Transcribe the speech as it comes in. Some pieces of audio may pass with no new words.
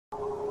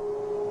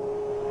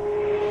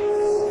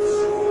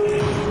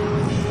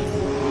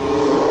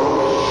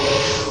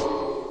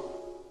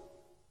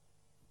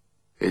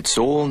It's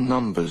all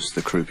numbers,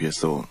 the croupier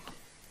thought.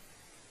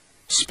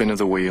 Spin of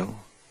the wheel,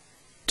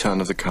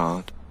 turn of the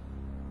card,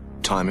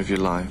 time of your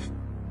life,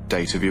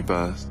 date of your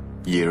birth,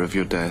 year of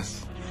your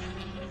death.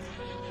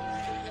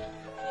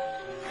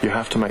 You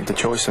have to make the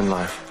choice in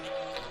life.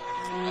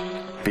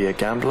 Be a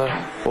gambler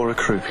or a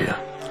croupier,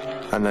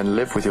 and then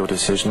live with your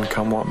decision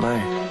come what may.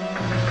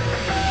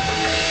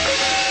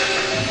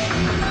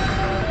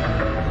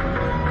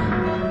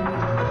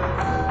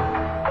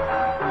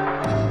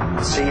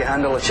 See you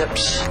handle the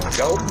chips.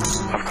 Go.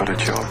 I've got a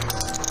job.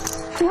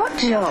 What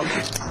job?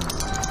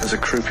 As a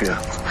croupier.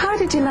 How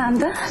did you land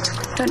that?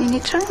 Don't you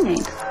need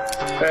training?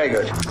 Very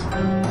good.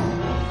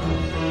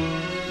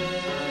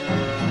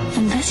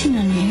 I'm betting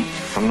on you.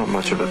 I'm not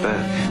much of a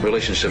bet.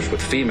 Relationships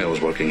with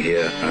females working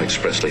here are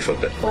expressly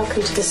forbidden.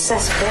 Welcome to the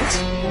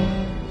cesspit.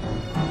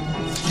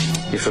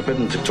 You're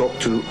forbidden to talk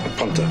to a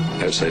punter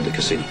outside the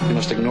casino. You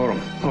must ignore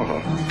him or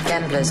her.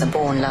 Gamblers are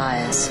born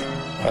liars.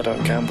 I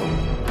don't gamble.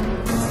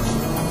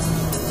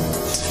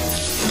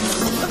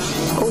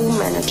 All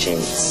men are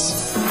cheats.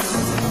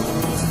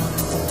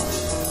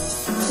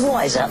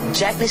 Wise up,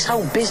 Jack. This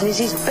whole business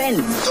is bent.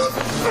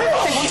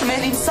 They want a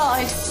man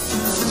inside.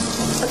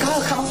 A guy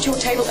will come up to your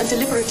table and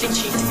deliberately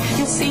cheat.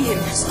 You'll see him.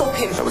 Stop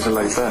him. That was a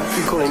late bet.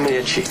 You're calling me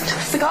a cheat?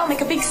 The guy will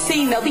make a big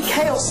scene. There'll be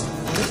chaos.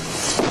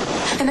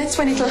 And that's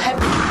when it'll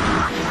happen.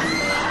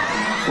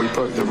 We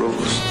broke the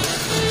rules.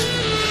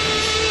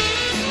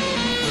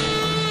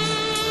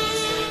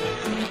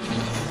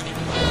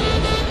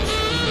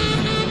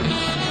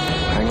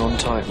 Hang on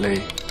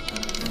tightly.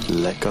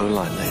 Let go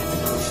lightly.